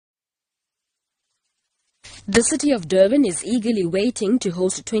The city of Durban is eagerly waiting to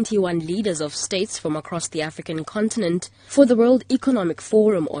host 21 leaders of states from across the African continent for the World Economic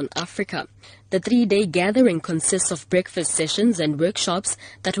Forum on Africa. The three-day gathering consists of breakfast sessions and workshops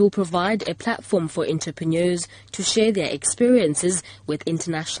that will provide a platform for entrepreneurs to share their experiences with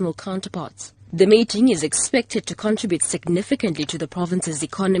international counterparts. The meeting is expected to contribute significantly to the province's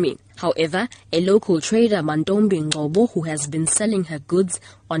economy. However, a local trader, Mantombi Ngobo, who has been selling her goods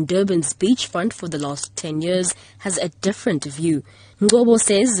on Durban's beachfront for the last 10 years, has a different view. Ngobo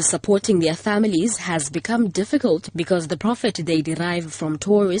says supporting their families has become difficult because the profit they derive from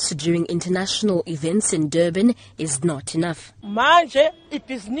tourists during international events in Durban is not enough.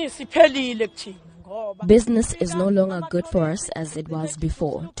 Business is no longer good for us as it was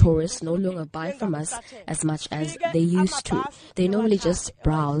before. Tourists no longer buy from us as much as they used to. They normally just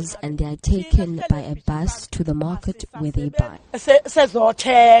browse and they are taken by a bus to the market where they buy.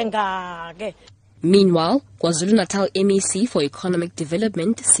 Meanwhile, KwaZulu-Natal MEC for Economic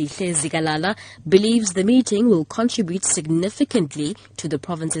Development, Sihle Zikalala, believes the meeting will contribute significantly to the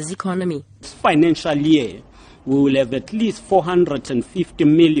province's economy. This financial year, we will have at least 450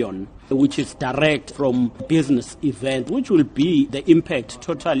 million, which is direct from business event, which will be the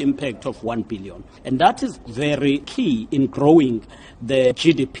total impact of 1 billion. And that is very key in growing the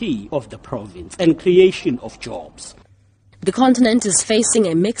GDP of the province and creation of jobs. The continent is facing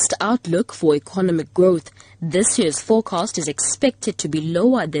a mixed outlook for economic growth. This year's forecast is expected to be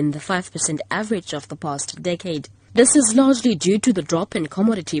lower than the 5% average of the past decade. This is largely due to the drop in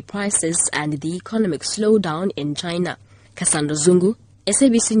commodity prices and the economic slowdown in China. Cassandra Zungu,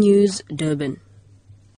 SABC News, Durban.